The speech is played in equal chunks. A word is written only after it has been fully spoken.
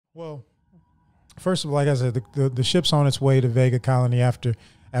Well, first of all, like I said, the ship's on its way to Vega Colony after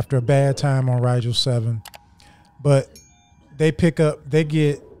a bad time on Rigel 7, but they get a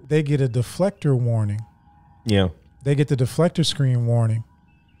deflector warning. Yeah, they get the deflector screen warning,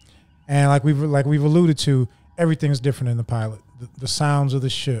 and like we've alluded to, everything's different in the pilot. The sounds of the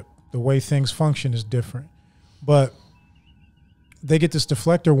ship, the way things function is different, but they get this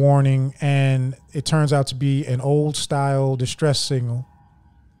deflector warning, and it turns out to be an old style distress signal.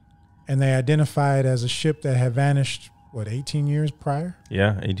 And they identify it as a ship that had vanished, 18 years prior?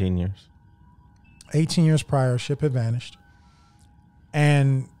 Yeah, 18 years. 18 years prior, a ship had vanished.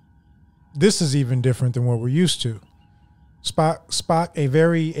 And this is even different than what we're used to. Spock, a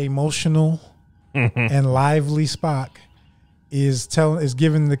very emotional and lively Spock, is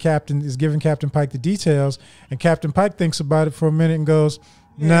giving Captain Pike the details, and Captain Pike thinks about it for a minute and goes,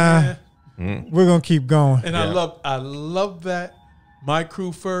 "Nah, we're gonna keep going." And I love that. My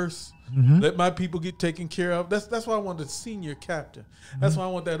crew first. Let my people get taken care of. That's why I want the senior captain. That's why I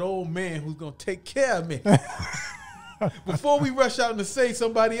want that old man who's gonna take care of me. Before we rush out and say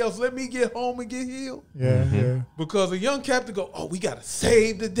somebody else, let me get home and get healed. Yeah. Because a young captain go, oh, we gotta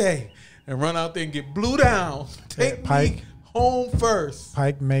save the day, and run out there and get blew down. Take me home first.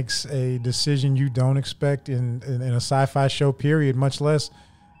 Pike makes a decision you don't expect in a sci-fi show, period, much less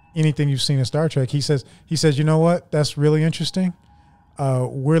anything you've seen in Star Trek. He says, you know what? That's really interesting.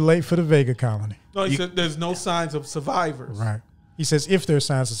 We're late for the Vega Colony. No, he said there's no signs of survivors. Right. He says if there's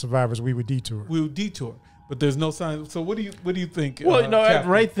signs of survivors, we would detour. But there's no signs. So what do you think? Well,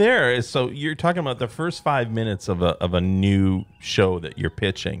 right there is, so you're talking about the first 5 minutes of a new show that you're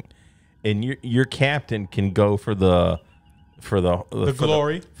pitching, and your captain can go for the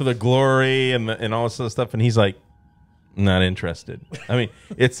glory and all this other stuff, and he's like, not interested. I mean,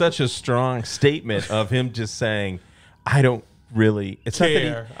 it's such a strong statement of him just saying, I don't really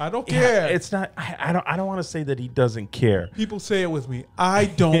care. I don't care. It's not. I don't want to say that he doesn't care. People say it with me. I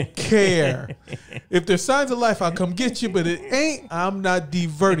don't care. If there's signs of life, I'll come get you. But it ain't. I'm not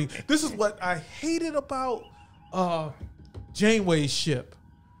diverting. This is what I hated about Janeway's ship.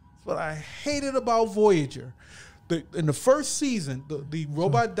 It's what I hated about Voyager. In the first season, the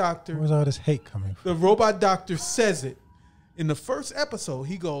robot doctor. Where's all this hate coming from? The robot doctor says it in the first episode.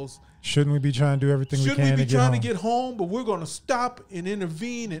 He goes, shouldn't we be trying to do everything we can to get home? Shouldn't we be trying to get home, but we're going to stop and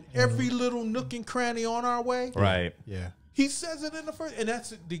intervene in every little nook and cranny on our way? Right. Yeah. He says it in the first, and that's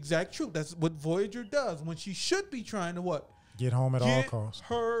the exact truth. That's what Voyager does when she should be trying to what? Get home at all costs. Get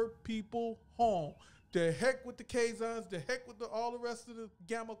her people home. The heck with the Kazons, the heck with all the rest of the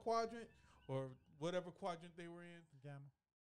Gamma Quadrant, or whatever quadrant they were in. Gamma.